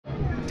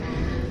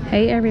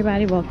Hey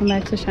everybody, welcome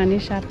back to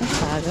Shanice Shopping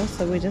Saga.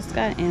 So we just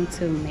got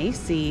into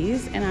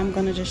Macys and I'm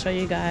gonna just show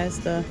you guys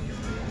the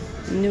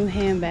new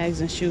handbags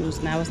and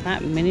shoes. Now it's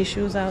not many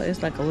shoes out,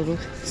 it's like a little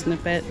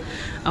snippet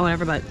or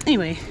whatever, but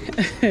anyway,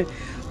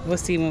 we'll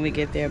see when we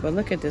get there. But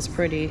look at this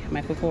pretty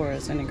Michael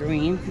Kors in the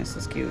green. This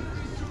is cute.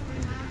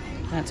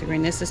 That's a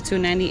green. This is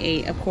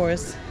 $2.98. Of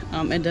course,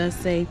 it does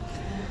say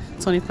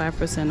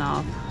 25%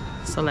 off.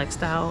 Select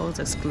styles,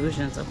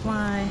 exclusions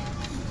apply.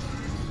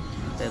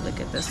 Then look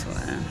at this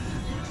one.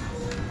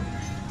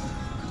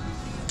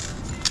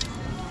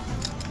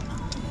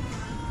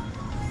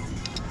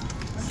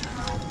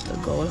 The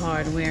gold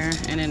hardware,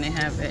 and then they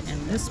have it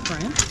in this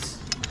print.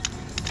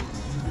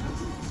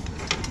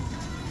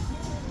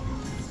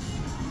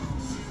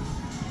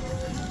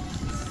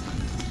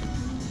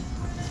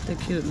 The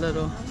cute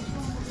little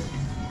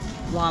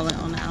wallet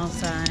on the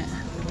outside.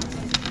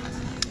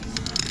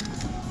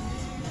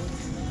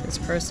 This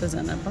purse is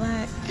in the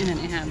black, and then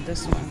they have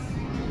this one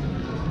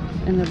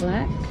in the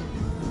black.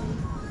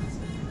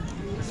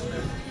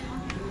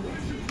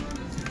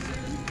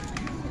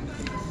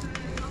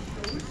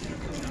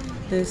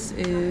 This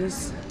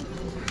is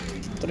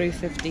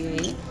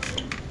 $3.58.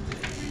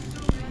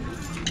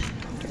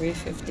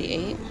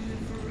 $3.58.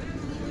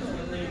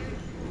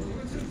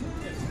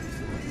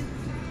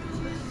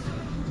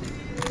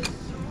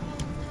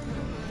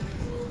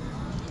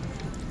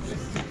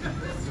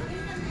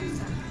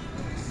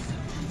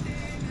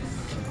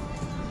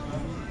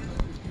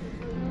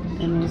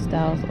 And these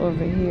styles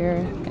over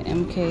here, the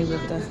MK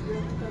with the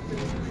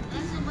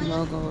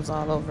logos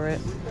all over it.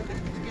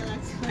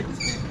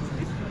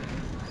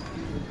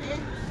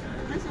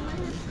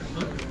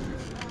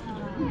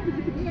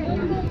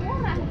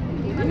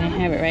 And they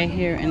have it right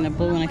here in the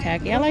blue and the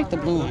khaki. I like the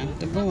blue one.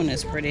 The blue one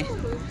is pretty.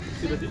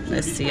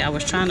 Let's see. I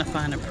was trying to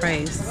find a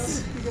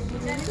price.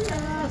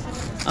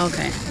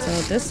 Okay,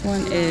 so this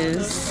one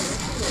is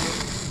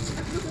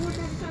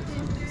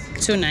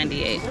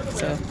 $2.98.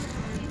 So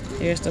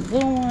here's the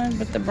blue one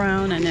with the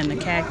brown and then the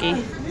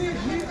khaki.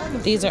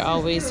 These are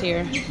always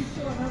here.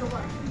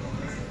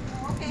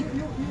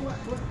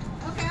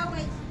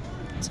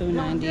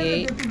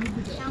 $2.98.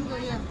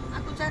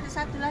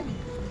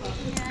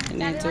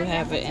 And they do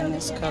have it in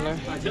this color.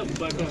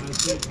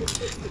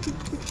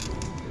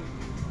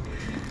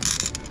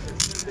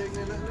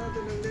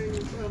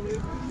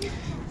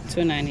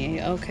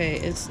 $2.98. Okay,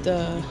 it's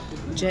the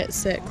Jet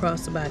Set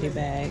crossbody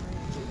bag.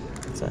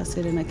 So I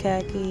see it in the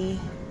khaki,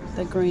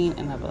 the green,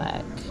 and the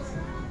black.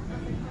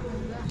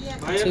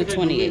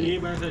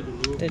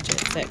 $2.28. The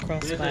Jet Set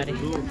crossbody.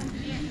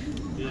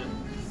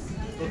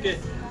 Okay.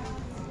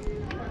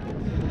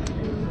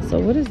 So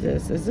what is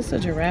this? Is this a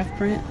giraffe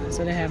print?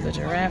 So they have the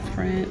giraffe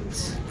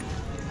print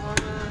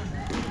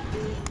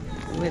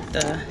with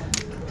the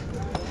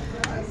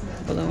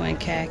blue and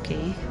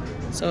khaki.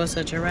 So it's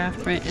a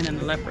giraffe print and then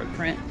a leopard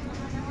print.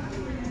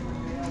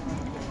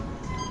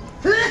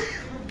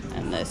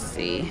 And let's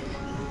see.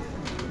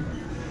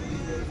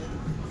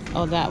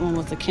 Oh, that one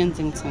was the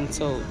Kensington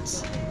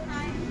tote.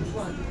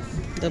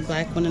 The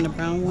black one and the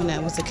brown one,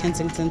 that was a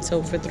Kensington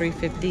tote for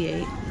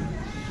 $3.58.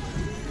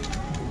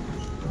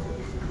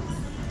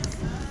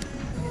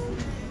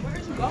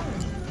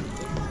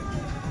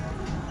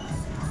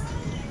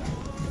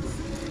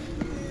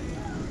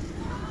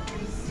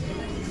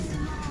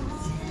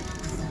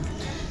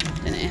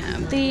 Then I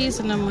have these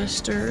in the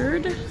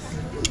mustard.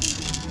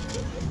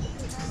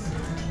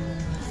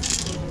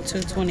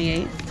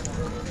 $2.28.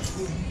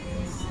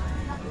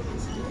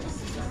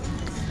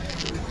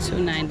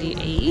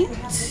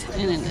 $2.98.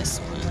 And then this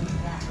one.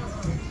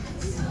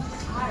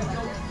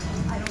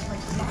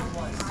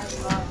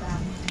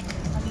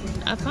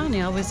 I find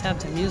they always have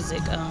the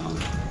music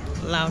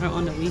louder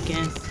on the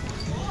weekends.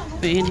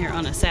 We're in here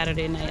on a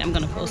Saturday night. I'm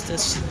gonna post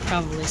this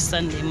probably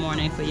Sunday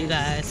morning for you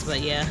guys,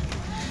 but yeah,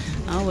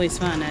 I always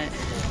find that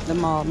the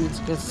mall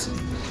music is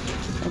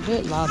a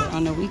bit louder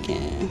on the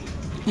weekend.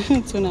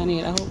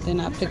 $2.98. I hope they're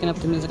not picking up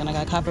the music and I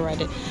got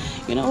copyrighted.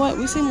 You know what?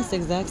 We seen this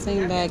exact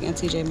same bag in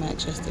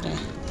TJMAXX yesterday.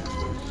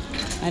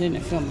 I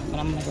didn't film it, but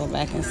I'm gonna go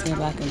back and see if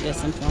I can get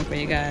some film for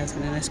you guys.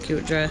 And then this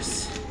cute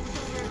dress,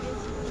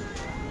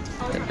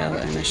 the belt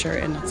and the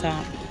shirt and the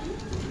top.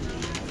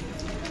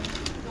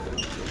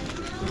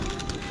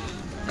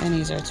 And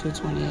these are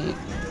 $2.28.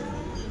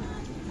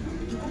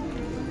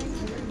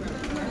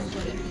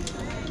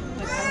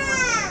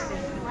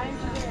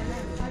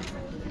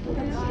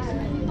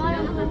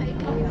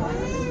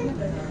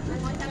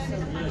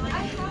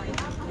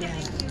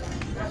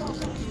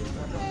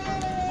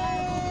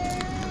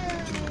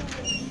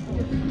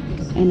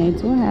 And they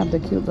do have the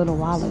cute little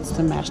wallets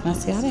to match. Now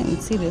see, I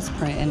didn't see this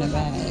print in the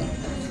bag.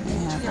 They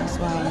have these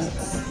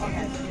wallets.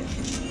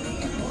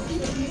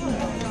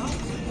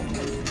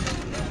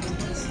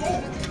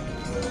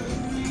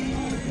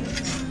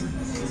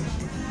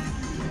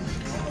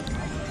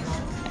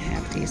 I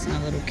have these in a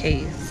little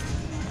case.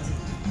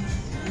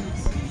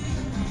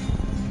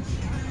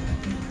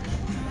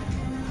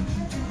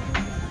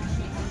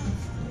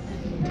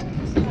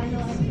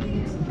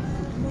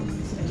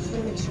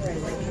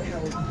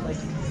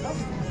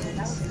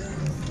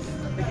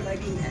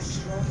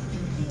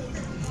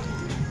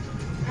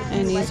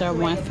 These are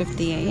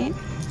 $158.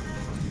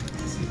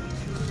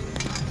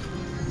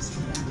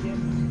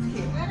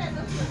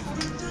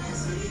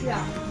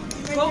 Yeah.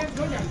 Go.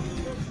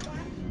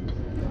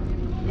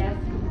 Yes.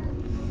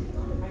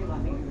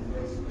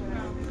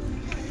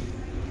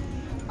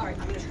 All right,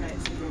 I'm gonna try it.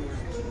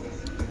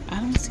 I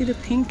don't see the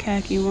pink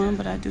khaki one,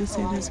 but I do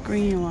see this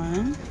green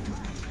one.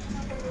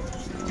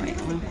 Wait,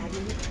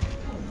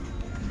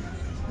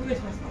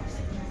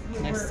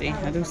 let's see.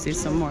 I do see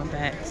some more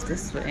bags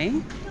this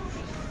way.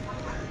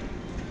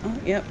 Oh,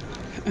 yep.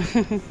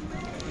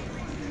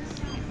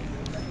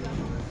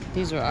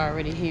 These were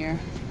already here.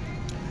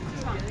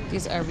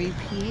 These are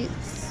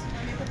repeats.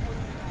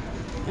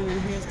 And then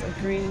here's the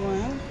green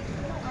one.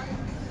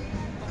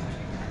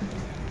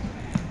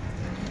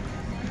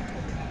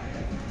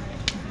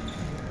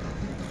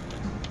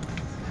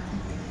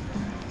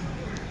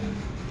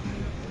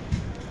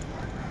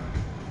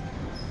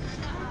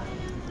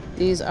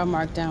 These are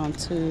marked down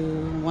to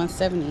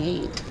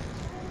 $178.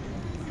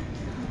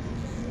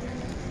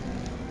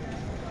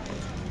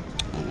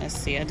 And let's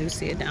see, I do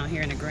see it down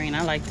here in the green.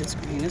 I like this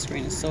green. This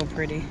green is so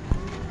pretty.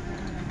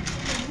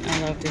 I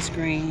love this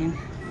green.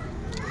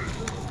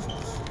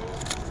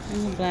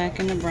 And the black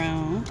and the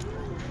brown.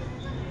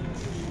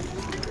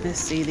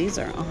 Let's see, these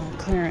are on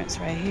clearance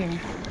right here.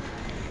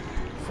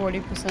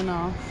 40%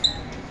 off.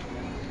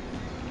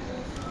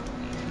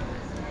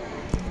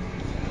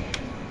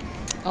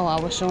 Oh,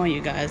 I was showing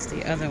you guys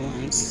the other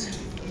ones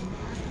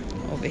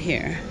over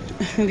here.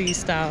 These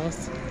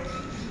styles.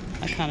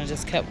 I kind of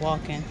just kept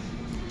walking.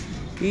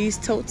 These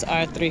totes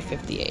are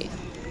 $358.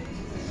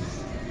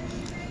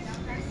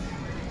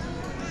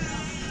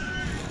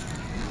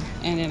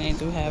 And then they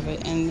do have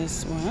it in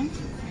this one.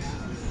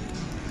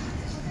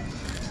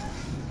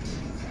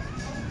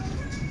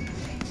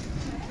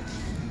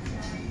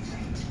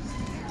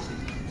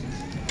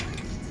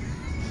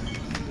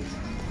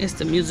 It's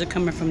the music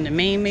coming from the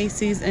main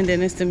Macy's, and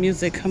then it's the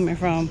music coming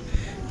from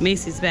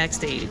Macy's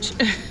backstage.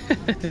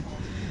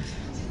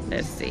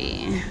 Let's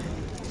see.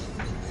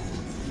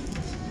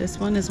 This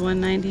one is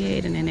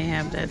 $198, and then they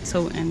have that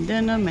tote and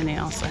denim, and they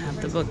also have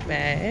the book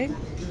bag.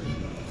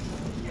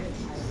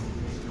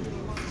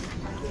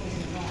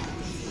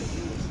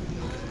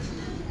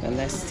 But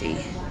let's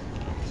see.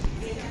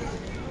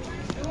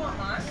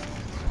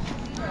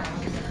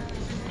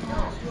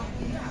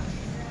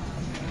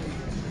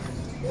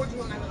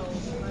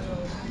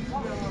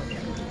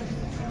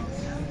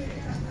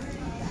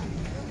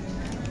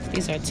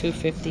 These are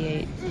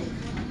 $258.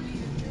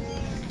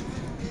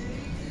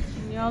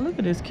 Y'all, look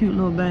at this cute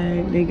little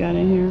bag they got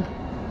in here.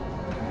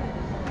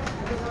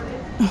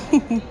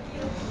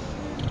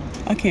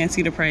 I can't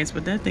see the price,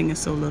 but that thing is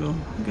so little.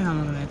 Look at how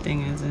little that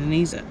thing is. And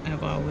these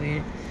have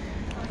always,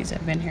 these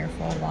have been here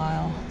for a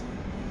while.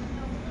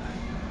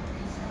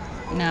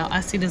 Now I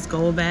see this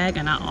gold bag,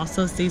 and I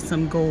also see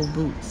some gold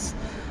boots.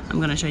 I'm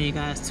gonna show you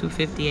guys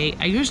 $258.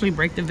 I usually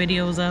break the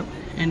videos up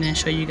and then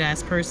show you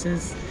guys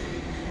purses,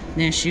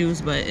 then shoes,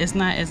 but it's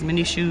not as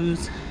many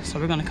shoes, so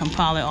we're gonna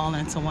compile it all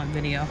into one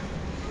video.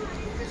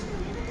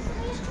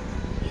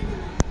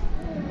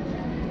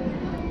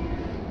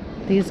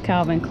 These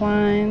Calvin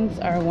Kleins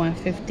are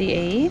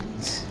 $158.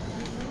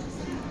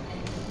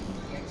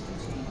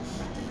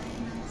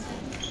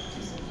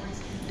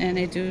 And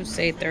they do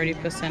say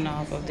 30%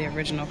 off of the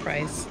original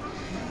price.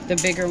 The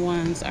bigger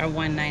ones are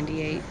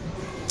 $198.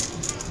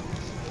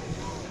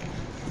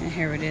 And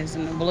here it is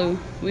in the blue.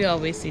 We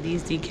always see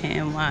these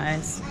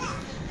DKNYs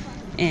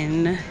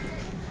in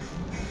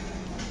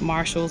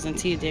Marshalls and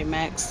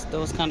TJMAXX.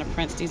 Those kind of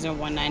prints. These are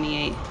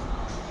 $198.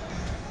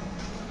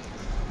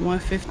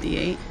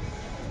 $158.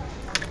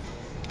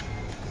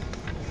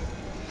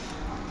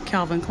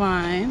 Calvin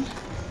Klein.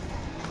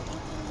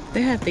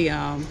 They had the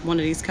one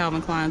of these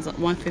Calvin Kleins at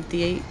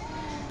 $158.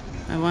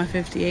 At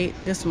 $158.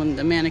 This one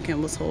the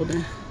mannequin was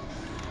holding.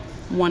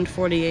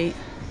 $148.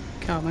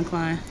 Calvin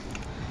Klein.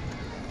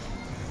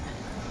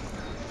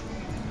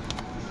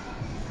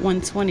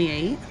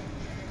 $128.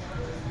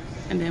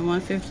 And then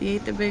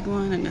 $158 the big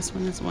one, and this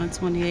one is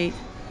 $128.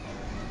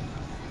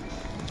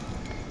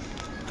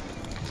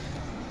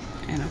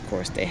 And of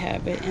course they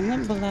have it in the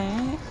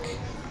black,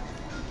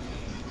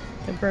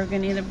 the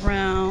burgundy, the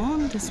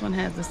brown. This one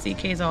has the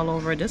CKs all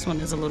over it. This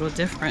one is a little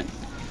different.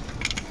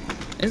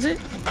 Is it?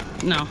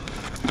 No.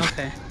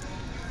 Okay.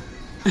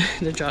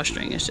 The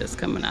drawstring is just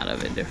coming out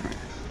of it different.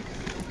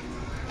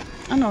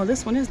 Oh no,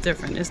 this one is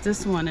different. It's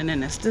this one, and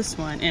then it's this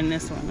one, and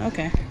this one.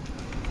 Okay.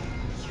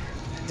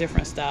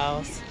 Different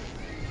styles.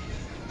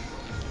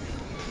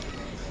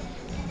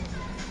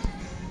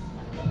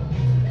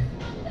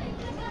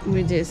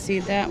 We did see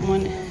that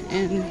one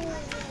in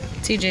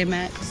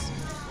TJMAXX.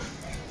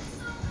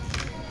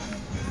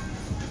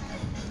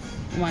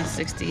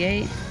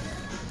 $168.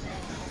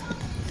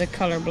 The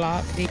color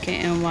block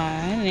DKNY,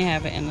 and they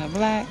have it in the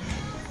black,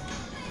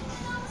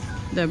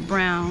 the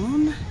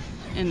brown,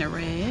 and the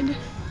red.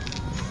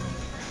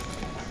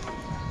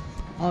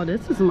 Oh,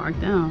 this is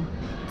marked down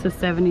to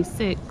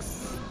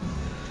 76.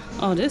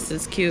 Oh, this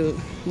is cute.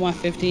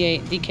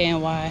 $158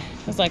 DKNY.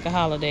 It's like a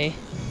holiday.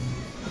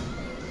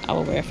 I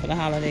will wear it for the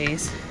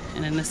holidays.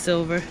 And then the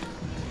silver.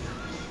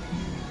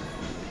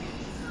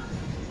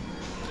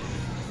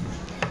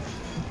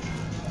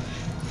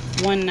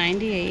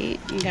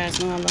 $198. You guys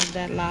know I love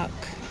that lock.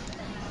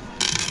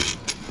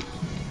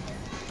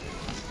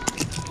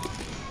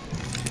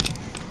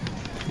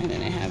 And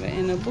then they have it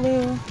in the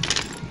blue.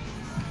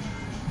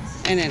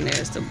 And then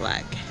there's the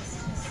black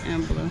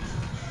and blue.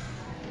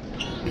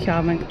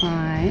 Calvin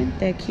Klein.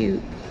 They're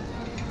cute.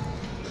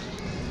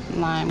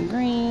 Lime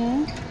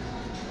green.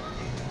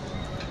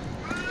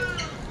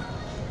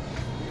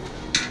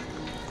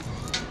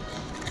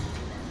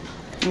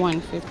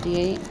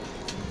 $158.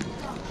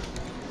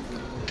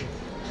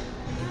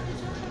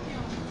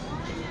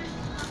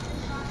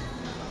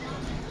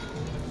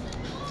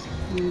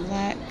 And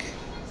black.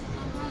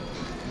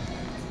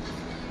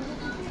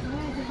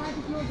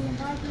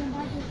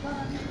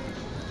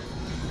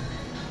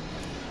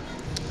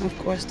 Of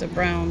course, the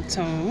brown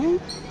tone.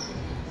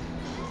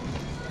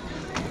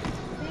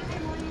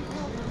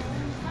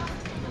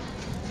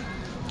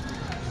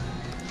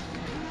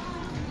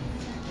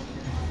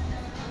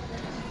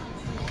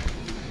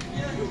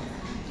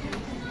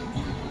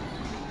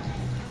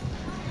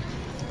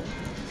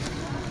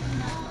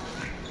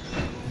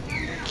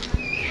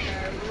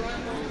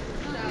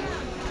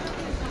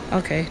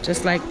 Okay,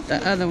 just like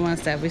the other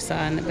ones that we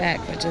saw in the back,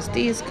 but just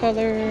these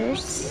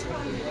colors.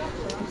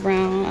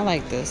 Brown, I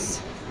like this.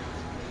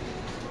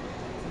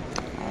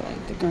 I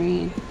like the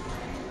green.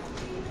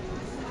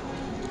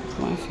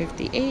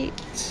 158.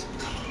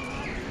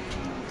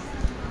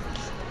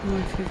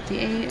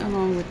 158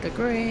 along with the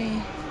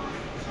gray.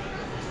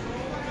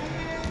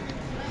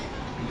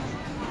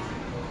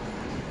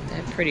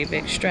 That pretty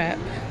big strap.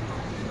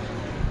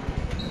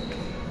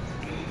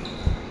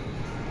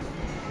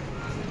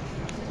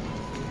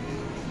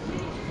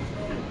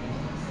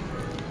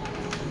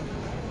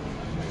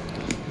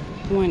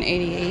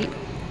 $188.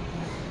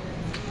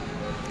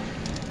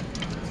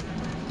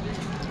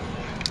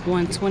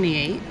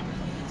 $128.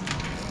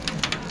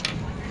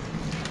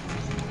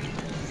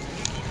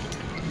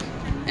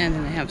 And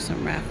then they have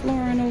some Ralph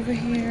Lauren over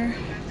here.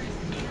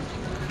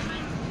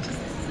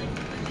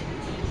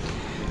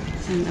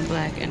 And the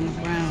black and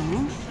the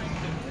brown.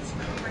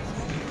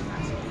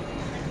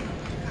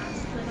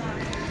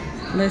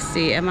 Let's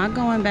see, am I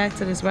going back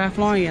to this Ralph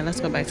Lauren? Yeah,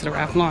 let's go back to the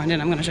Ralph Lauren. Then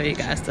I'm going to show you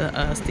guys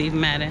the Steve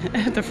Madden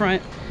at the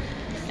front.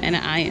 And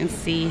an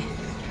INC.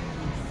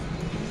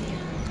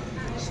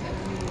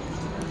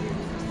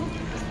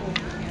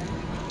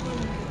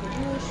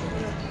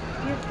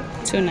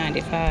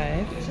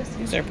 $295.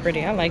 These are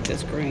pretty. I like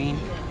this green.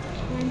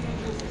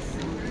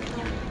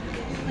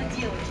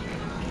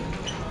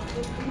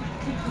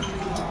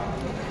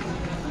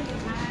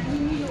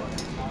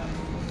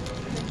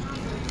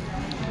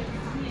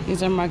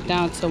 These are marked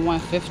down to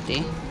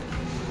 $150.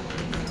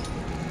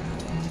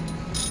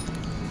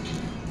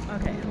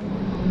 Okay.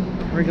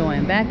 We're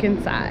going back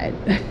inside.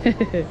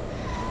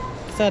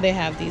 So they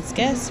have these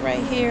guests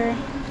right here.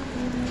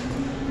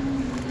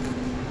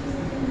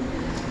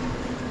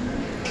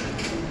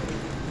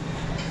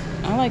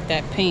 I like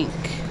that pink.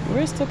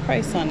 Where's the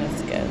price on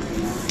this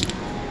guest?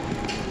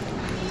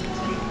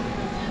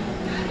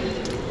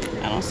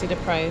 I don't see the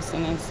price.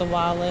 And it's the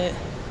wallet.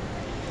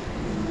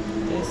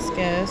 This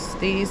guest.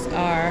 These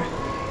are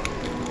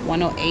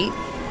 $108.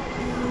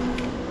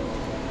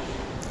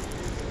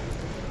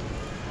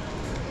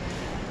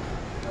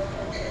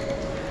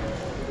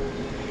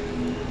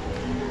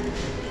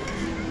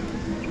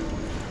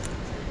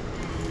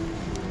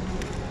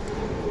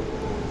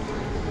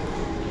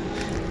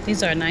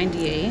 These are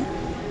 $98.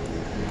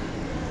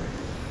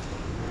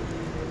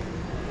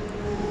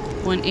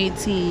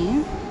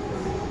 $118.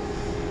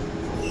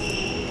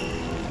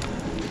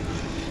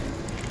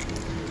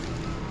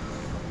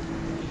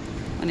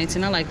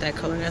 $118. I like that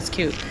color. That's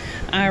cute.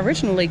 I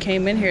originally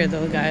came in here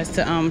though, guys,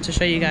 to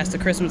show you guys the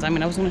Christmas. I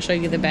mean, I was going to show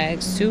you the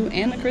bags too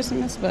and the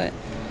Christmas, but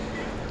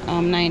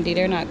 90.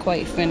 They're not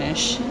quite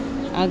finished.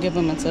 I'll give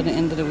them until the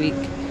end of the week.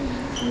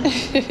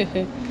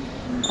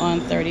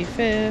 On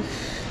 35th.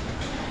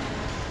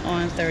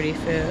 On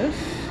 35th.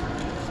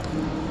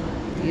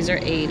 These are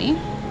 80.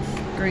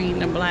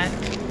 Green and black.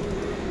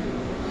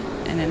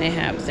 And then they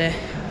have the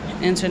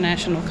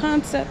international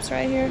concepts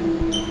right here.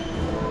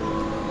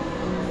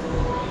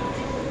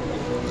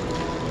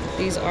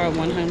 These are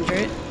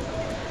 100.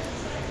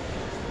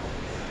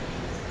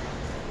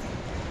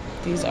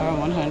 These are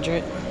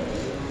 100.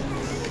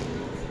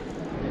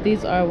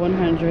 These are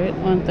 100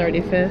 on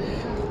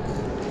 35th.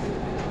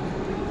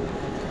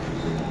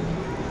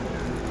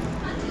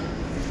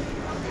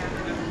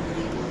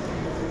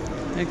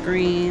 The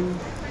green.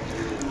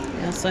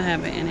 They also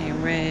have it in a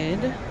red,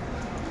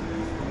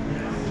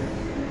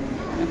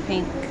 a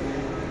pink,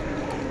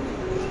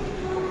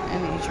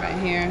 and these right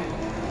here.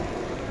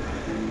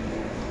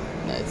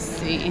 Let's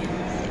see.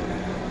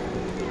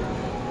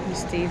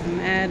 Steve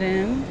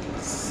Madden.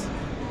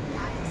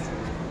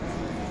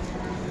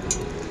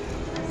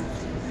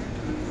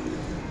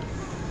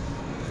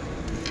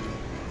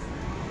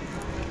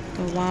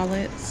 The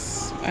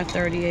wallets are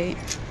 $38.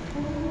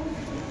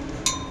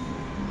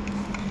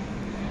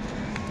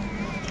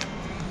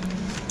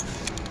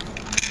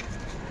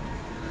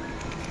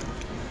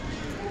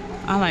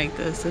 I like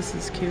this. This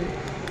is cute.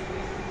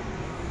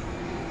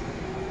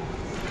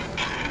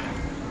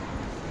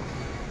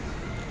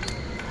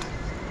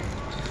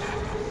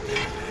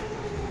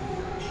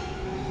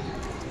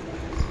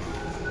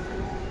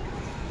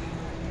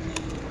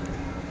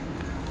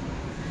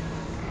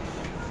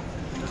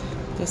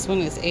 This one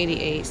is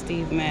 88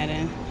 Steve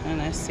Madden. And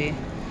let's see.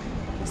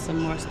 There's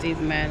some more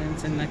Steve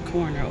Maddens in the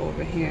corner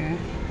over here.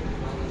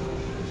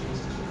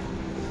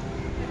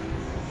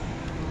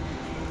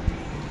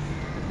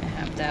 I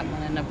have that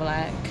one in the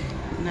black.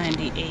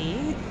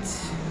 98.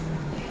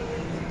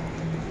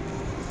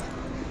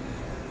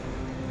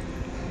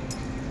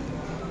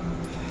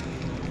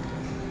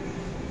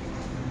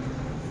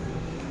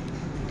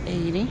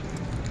 $80.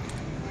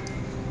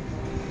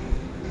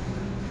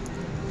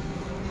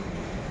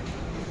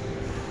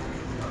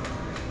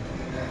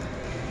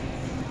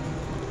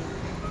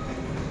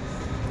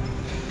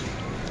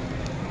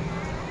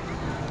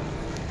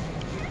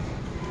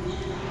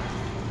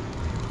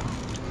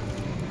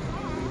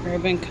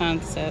 Urban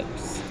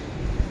Concepts.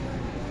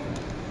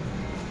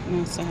 I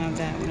also have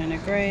that one in a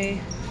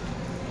gray.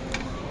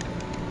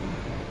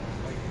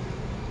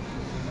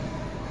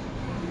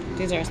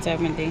 These are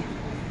 70.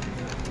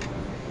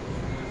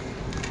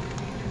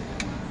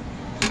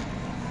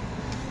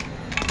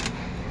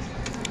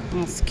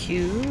 That's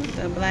cute.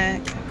 The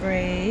black,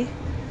 gray.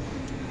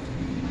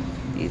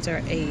 These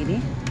are 80.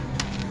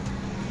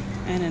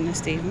 And then the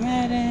Steve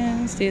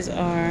Maddens, these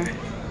are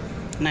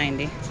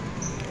 90.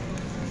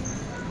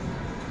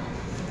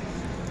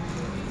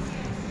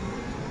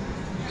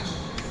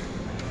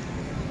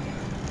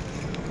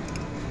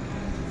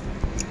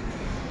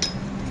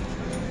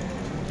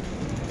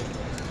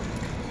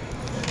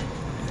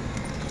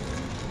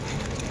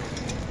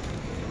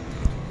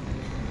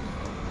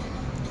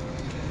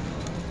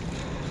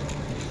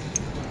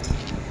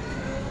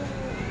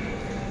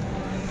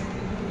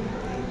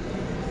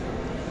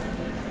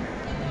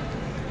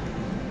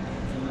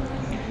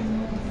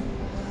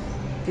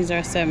 These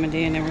are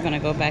 70, and then we're gonna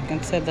go back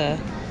into the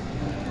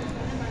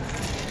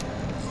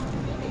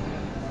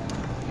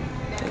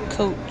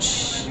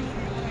Coach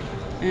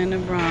and the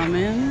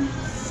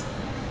Brahmins.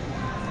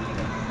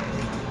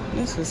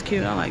 This is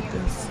cute. I like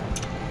this.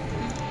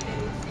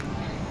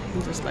 I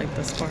just like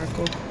the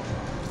sparkle.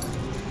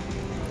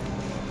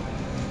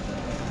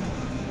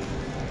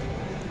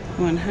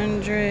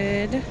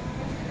 100.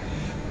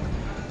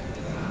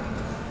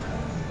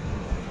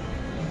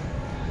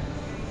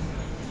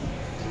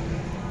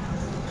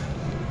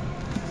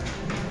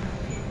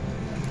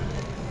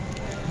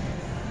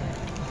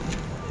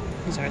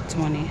 These are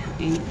 20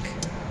 ink.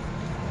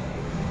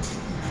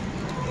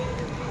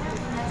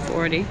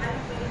 40.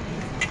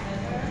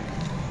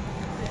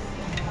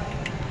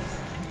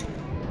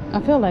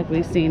 I feel like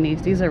we've seen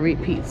these. These are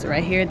repeats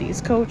right here.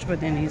 These Coach, but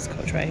then these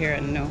Coach right here,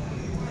 and no.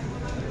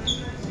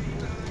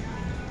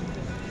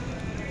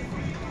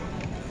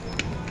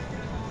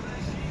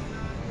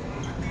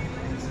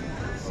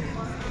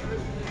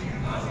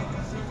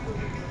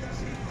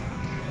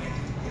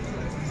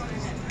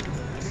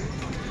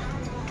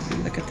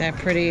 Look at that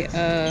pretty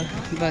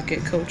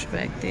bucket Coach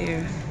back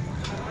there.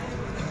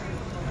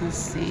 Let's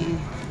see.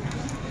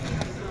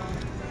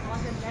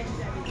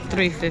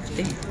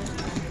 350.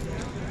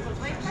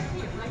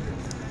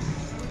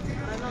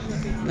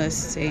 Let's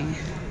see.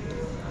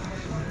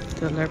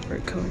 The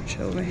leopard Coach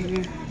over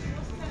here.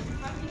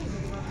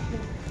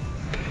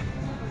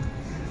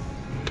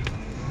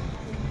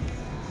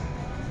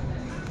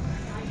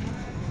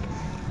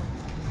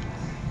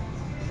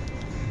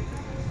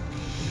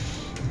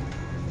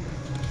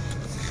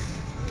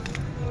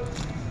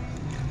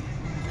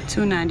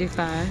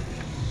 $2.95.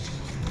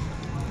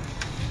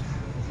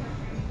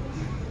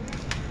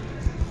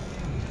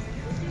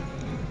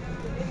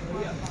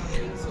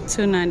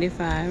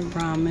 $2.95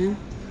 Brahmin.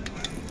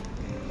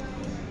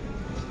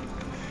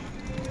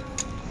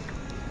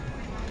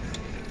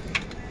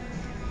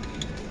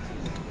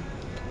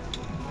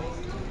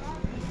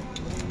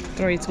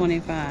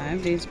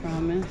 $3.25. These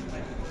Brahmin.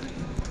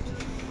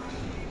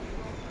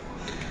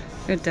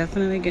 They're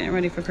definitely getting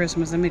ready for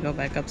Christmas. Let me go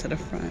back up to the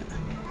front.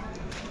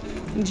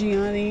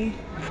 Gianni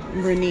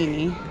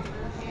Bernini.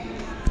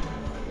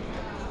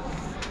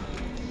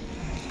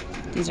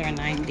 These are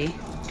 90.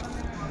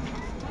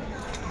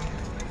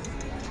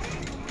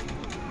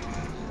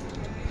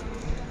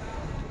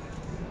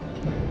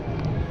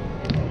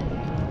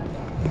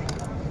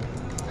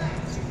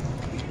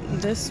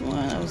 This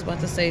one, I was about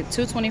to say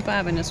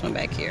 $2.25, and this one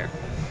back here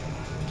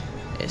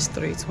is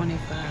 $3.25.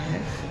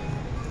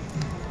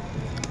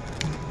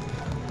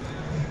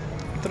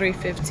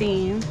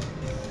 $3.15.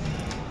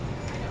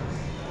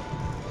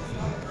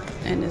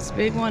 And this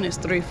big one is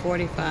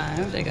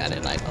 $3.45. They got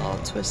it like all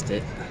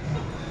twisted.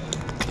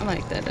 I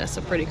like that. That's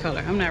a pretty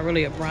color. I'm not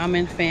really a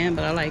Brahmin fan,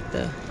 but I like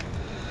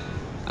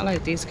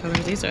these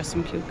colors. These are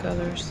some cute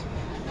colors.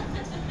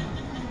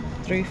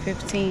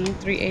 $3.15,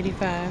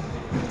 $3.85.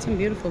 Some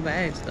beautiful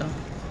bags though.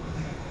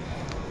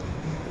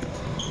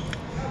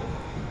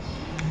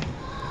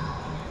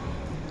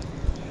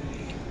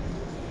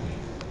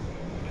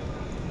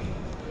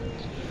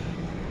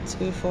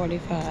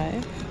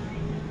 $245.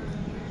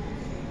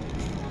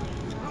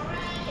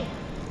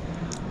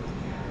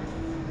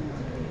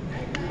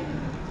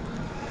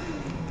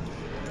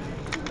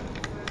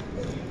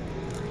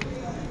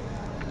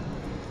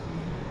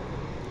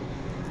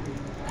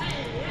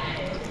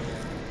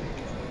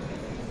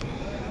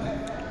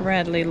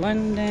 Radley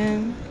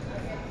London.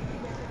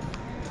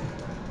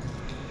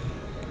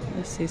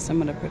 Let's see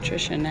some of the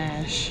Patricia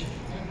Nash.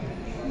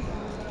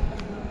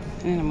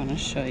 And I'm going to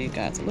show you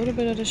guys a little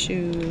bit of the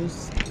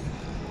shoes.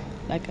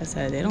 Like I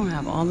said, they don't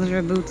have all of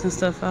their boots and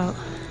stuff out,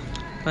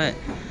 but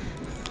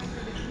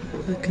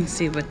we can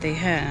see what they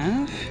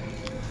have.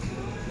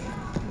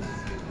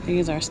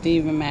 These are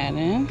Stephen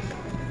Madden.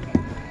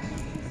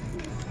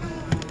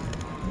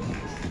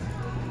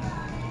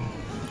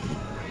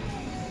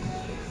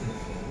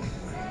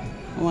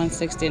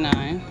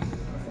 $169.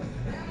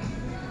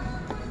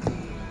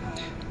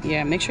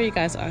 Yeah, make sure you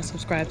guys are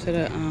subscribed to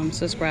the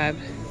subscribe,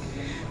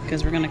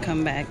 because we're gonna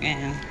come back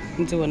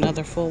and do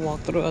another full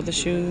walkthrough of the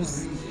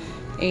shoes.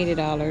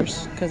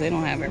 $80 because they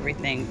don't have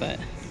everything, but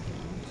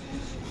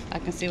I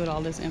can see with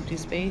all this empty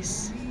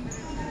space,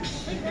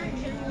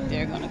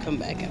 they're gonna come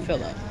back and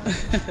fill up.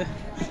 And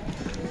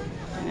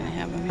then they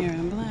have them here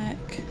in black.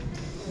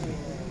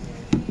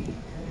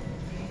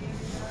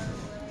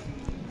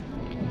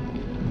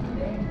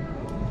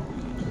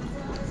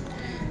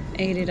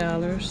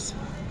 $80.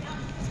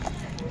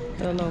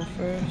 The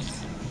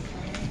loafers.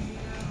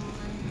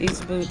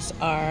 These boots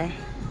are,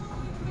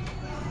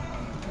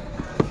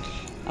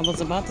 I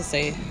was about to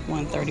say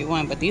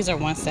 $131, but these are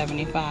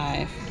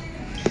 $175.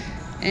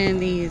 And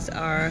these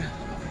are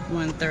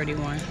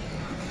 $131.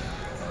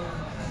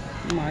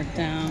 Marked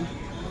down.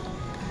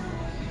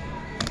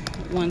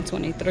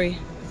 $123.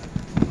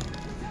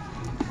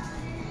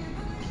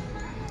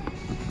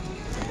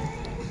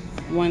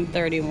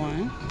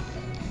 $131.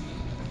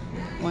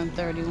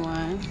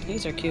 $131.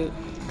 These are cute.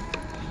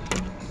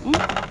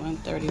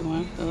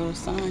 $131. The little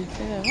sign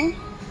fell.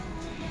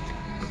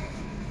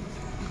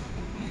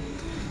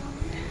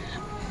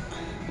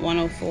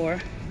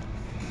 $104.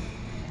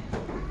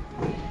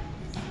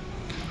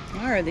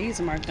 Why are these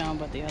marked down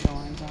but the other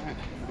ones aren't?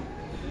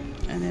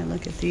 And then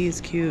look at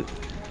these cute.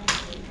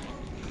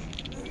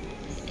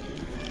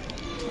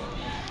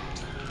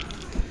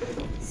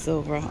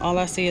 Silver. All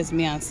I see is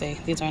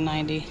Beyonce. These are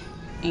 90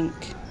 ink.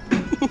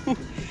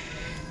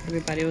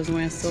 Everybody was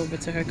wearing silver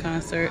to her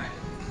concert.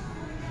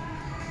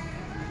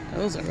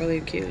 Those are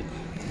really cute.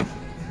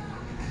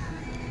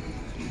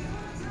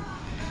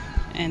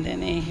 And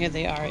then here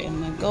they are in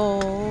the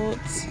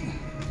golds.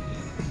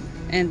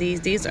 And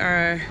these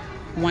are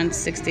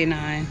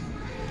 $169.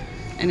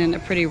 And then the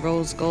pretty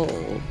rose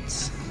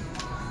golds.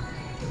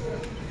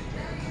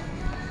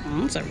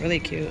 Oh, those are really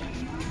cute.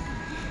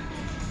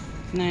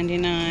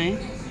 $99.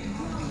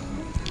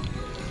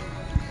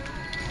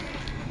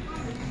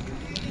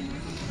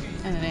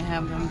 And then they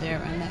have them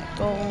there in that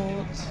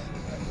gold.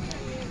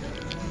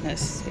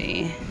 Let's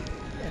see.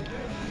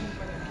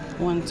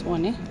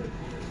 $120.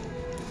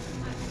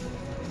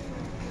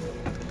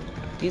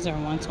 These are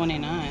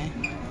 $129.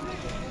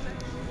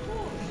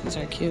 These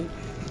are cute.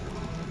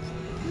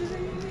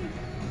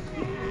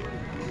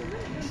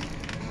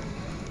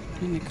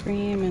 And the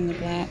cream and the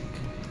black.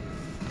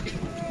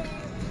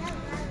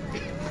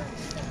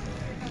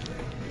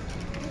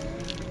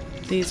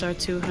 These are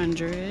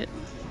 $200.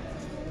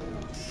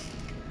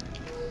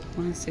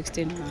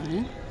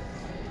 $169.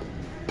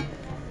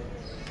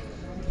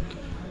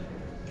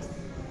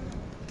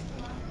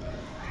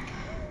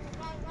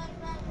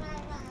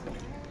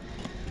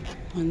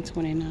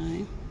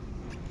 $129.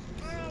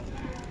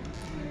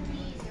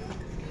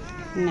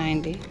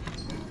 $90.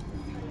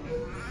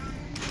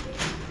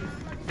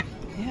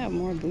 They have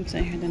more boots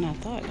in here than I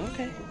thought.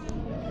 Okay.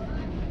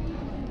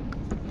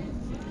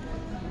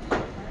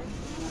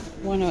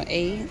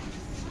 $108.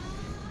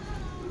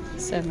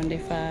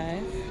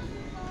 $75.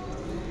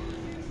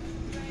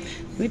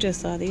 We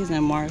just saw these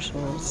in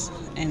Marshall's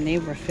and they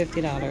were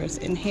 $50.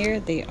 And here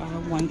they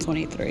are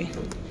 $123.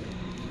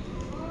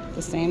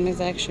 The same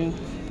exact shoe.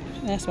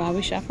 That's why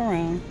we shop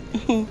around.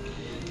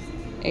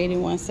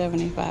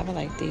 $81.75. I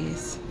like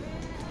these.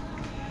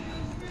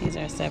 These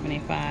are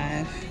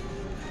 $75.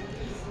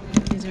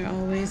 These are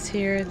always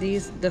here.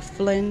 These, the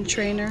Flynn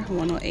trainer,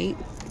 $108.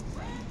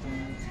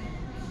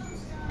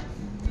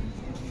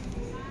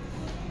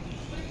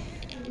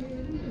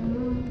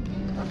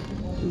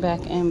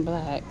 Back in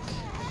black.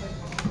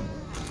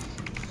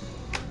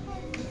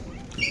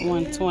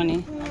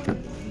 $120.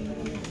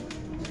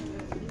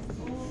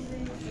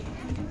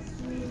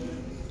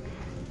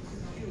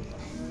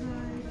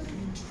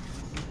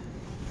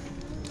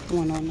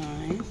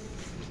 $109.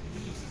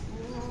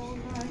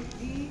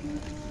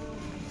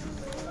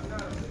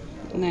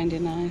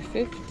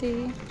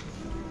 $99.50.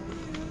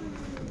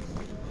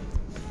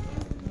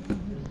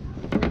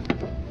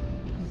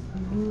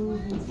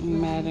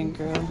 Madden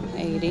girl,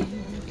 $80.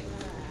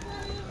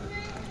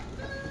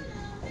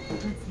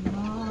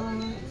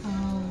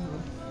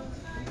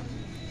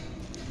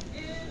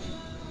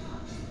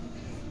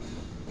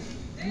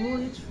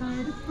 Boy,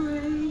 try to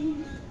pray.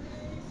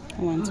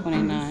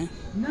 $129.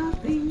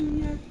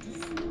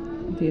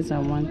 These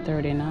are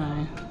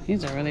 $139.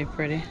 These are really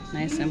pretty,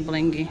 nice and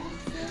blingy.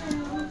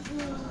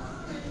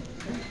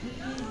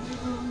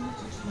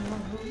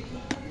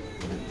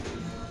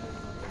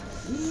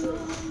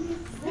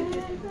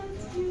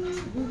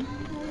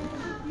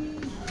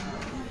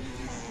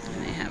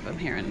 And they have them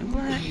here in the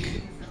black.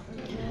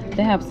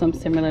 They have some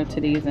similar to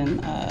these in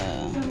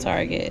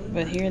Target,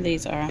 but here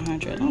these are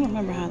 100. I don't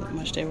remember how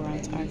much they were on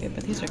Target,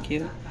 but these are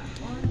cute.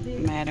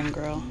 Madden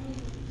girl.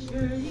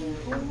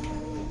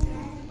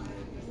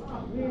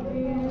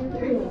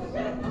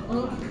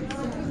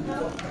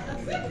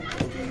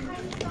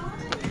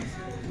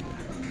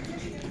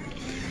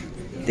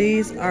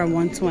 These are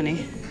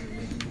 $120.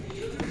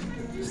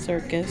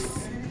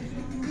 Circus.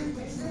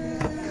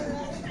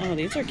 Oh,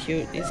 these are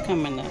cute. These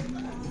come in the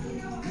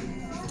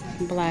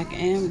black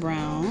and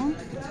brown.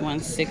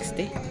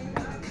 $160.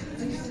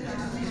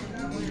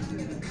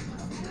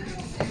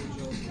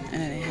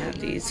 And they have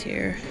these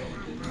here.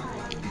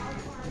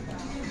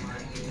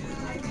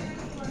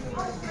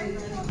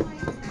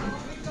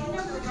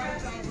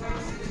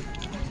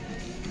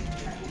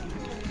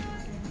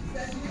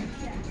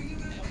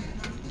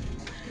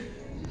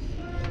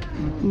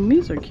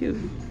 These are cute.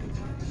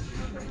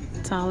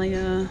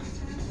 Talia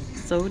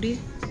Sodi.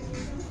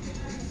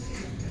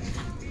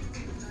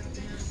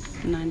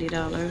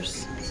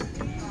 $90.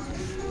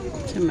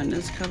 Some in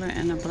this color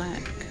and a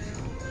black.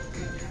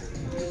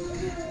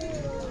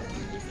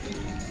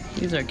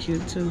 These are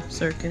cute too.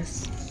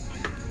 Circus.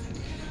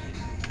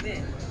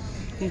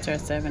 These are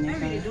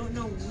 $75. I don't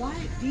know why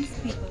these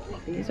people.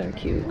 These are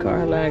cute.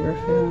 Karl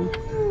Lagerfeld.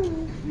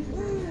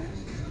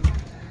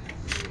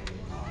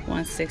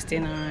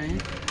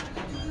 $169.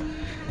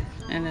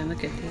 And then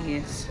look at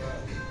these.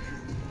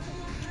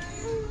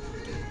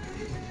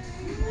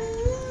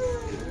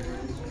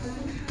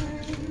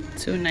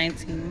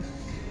 $219.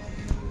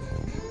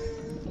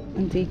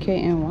 And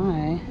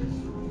DKNY.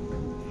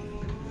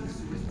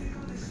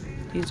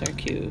 These are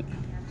cute.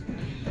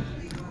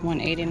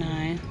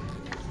 $189.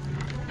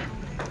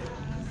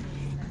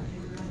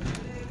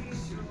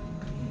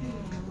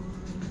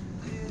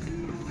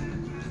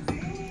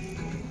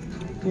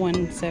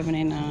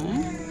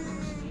 $179.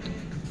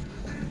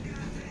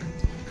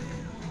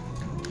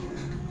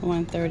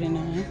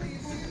 $139.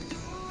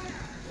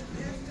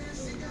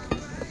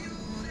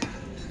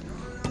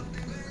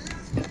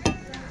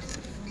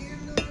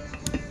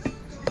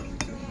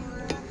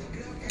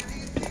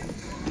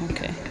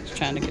 Okay, just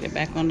trying to get it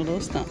back on the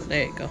little stump.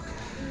 There you go.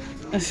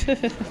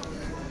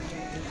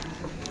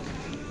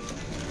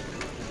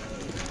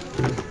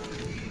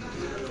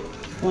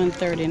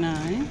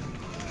 $139.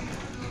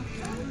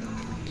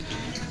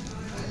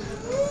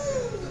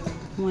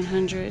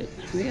 $100.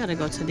 We gotta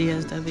go to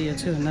DSW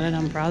too. Now that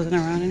I'm browsing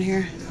around in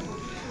here,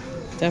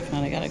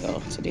 definitely gotta go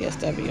to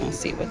DSW and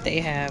see what they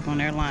have on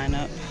their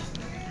lineup.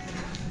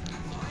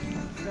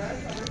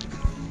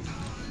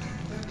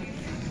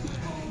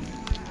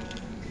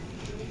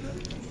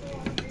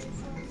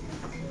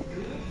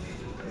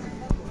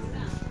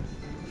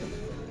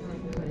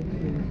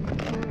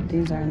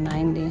 These are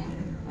 $90.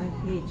 I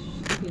hate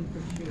shipping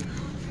for shoes.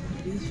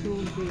 These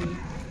shoes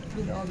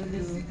with all the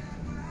little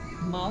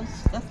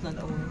mouse. That's not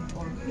our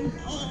feet. It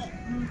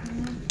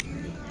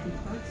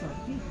hurts our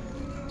feet.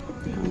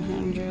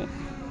 100.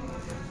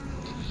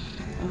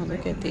 Oh,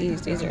 look at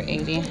these. These are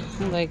 80. I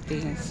like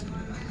these. Yeah,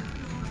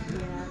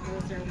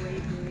 those are way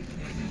big.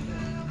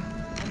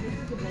 And this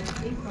is the best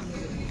thing from the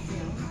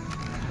sale.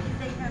 Did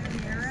they have an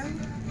arrow?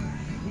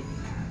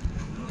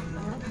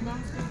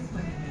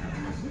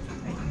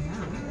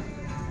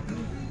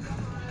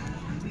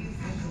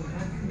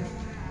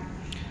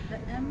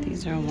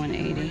 These are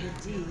 180.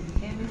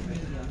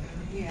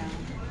 Yeah.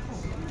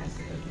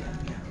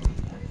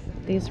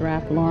 These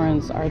Ralph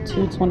Laurens are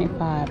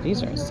 225.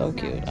 These are so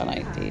cute. I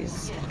like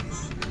these.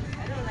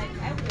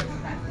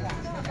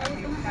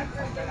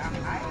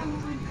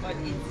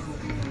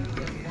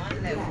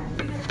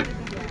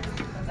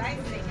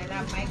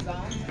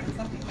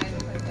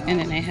 And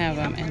then they have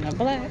them in the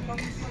black.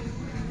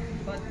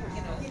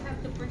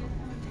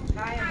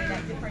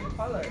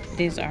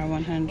 These are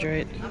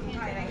 100.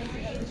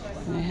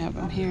 And they have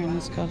them here in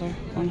this color,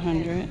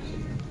 100.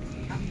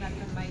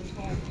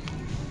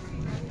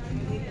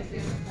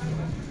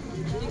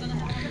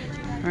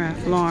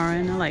 Ralph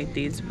Lauren, I like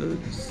these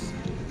boots.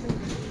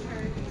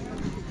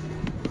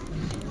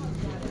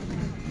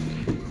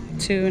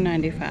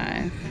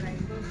 $2.95.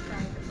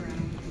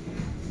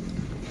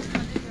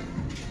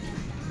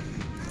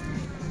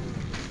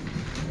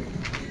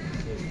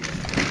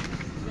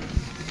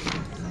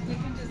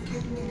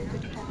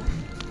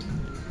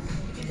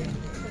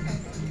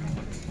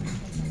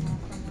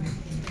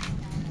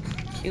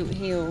 Cute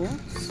heels.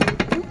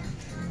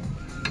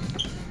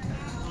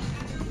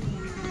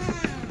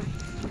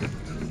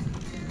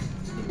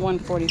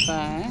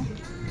 $145.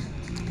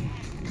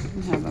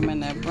 We have them in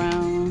that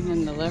brown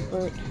and the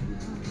leopard.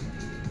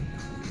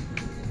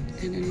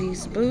 And then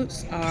these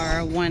boots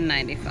are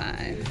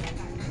 $195.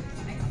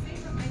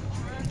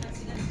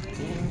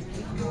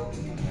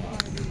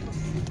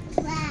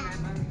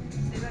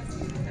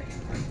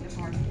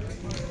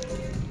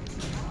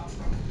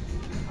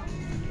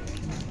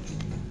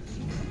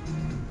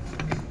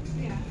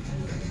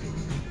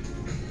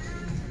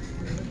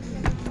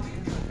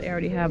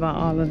 already have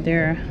all of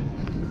their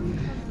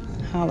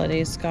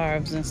holiday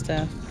scarves and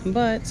stuff.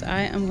 But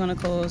I am gonna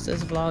close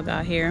this vlog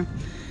out here.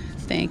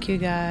 Thank you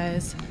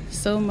guys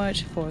so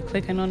much for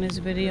clicking on this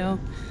video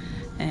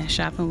and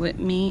shopping with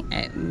me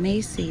at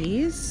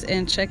Macy's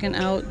and checking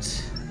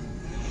out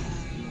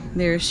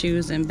their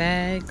shoes and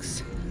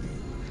bags.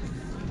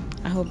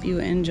 I hope you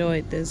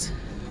enjoyed this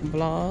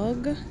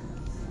vlog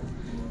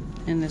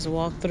and this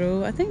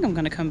walkthrough. I think I'm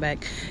gonna come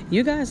back.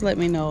 You guys let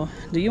me know,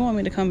 do you want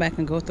me to come back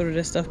and go through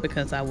this stuff?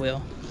 Because I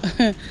will.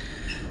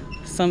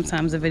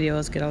 Sometimes the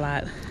videos get a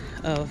lot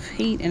of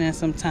heat and then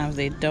sometimes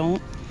they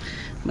don't,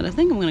 but I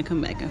think I'm gonna come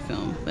back and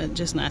film, but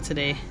just not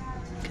today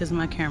because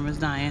my camera's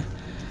dying.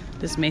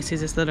 This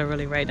Macy's is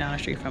literally right down the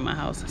street from my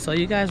house. So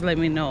you guys let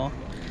me know.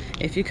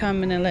 If you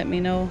come in and let me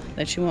know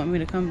that you want me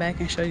to come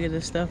back and show you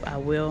this stuff, I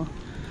will,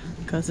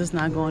 because it's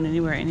not going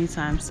anywhere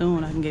anytime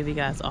soon. I can give you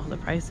guys all the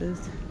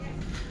prices.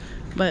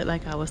 But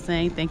like I was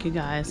saying, thank you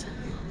guys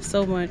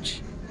so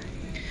much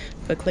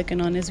for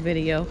clicking on this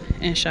video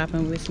and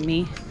shopping with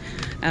me.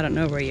 I don't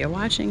know where you're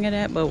watching it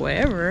at, but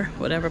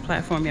whatever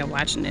platform you're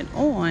watching it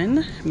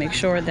on, make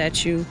sure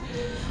that you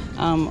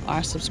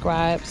are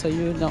subscribed so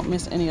you don't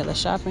miss any of the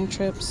shopping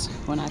trips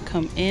when I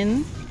come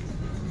in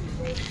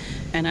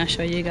and I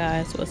show you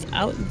guys what's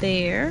out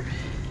there.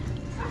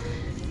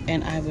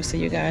 And I will see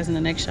you guys in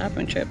the next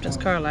shopping trip. This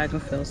Karl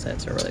Lagerfeld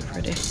sets are really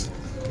pretty.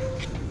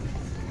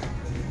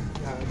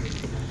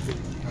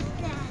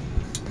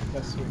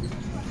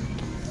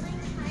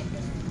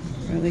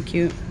 Really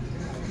cute.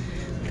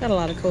 Got a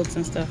lot of coats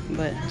and stuff,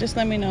 but just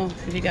let me know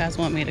if you guys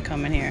want me to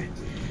come in here,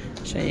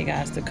 show you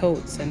guys the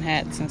coats and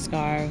hats and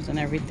scarves and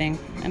everything,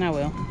 and I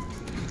will.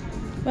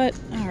 But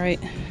all right.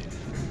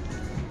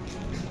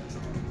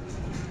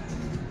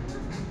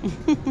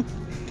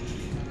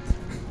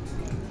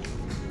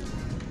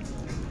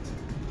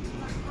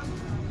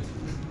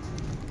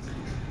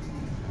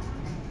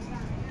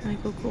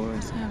 Michael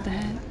Kors have the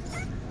hats.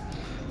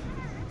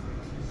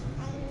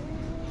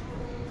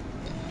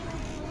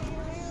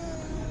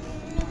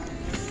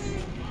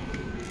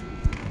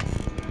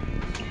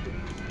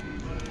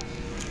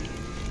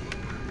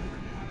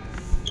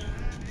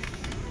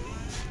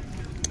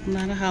 A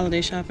lot of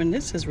holiday shopping.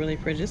 This is really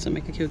pretty. This will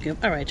make a cute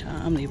gift. All right, y'all.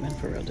 I'm leaving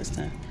for real this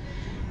time.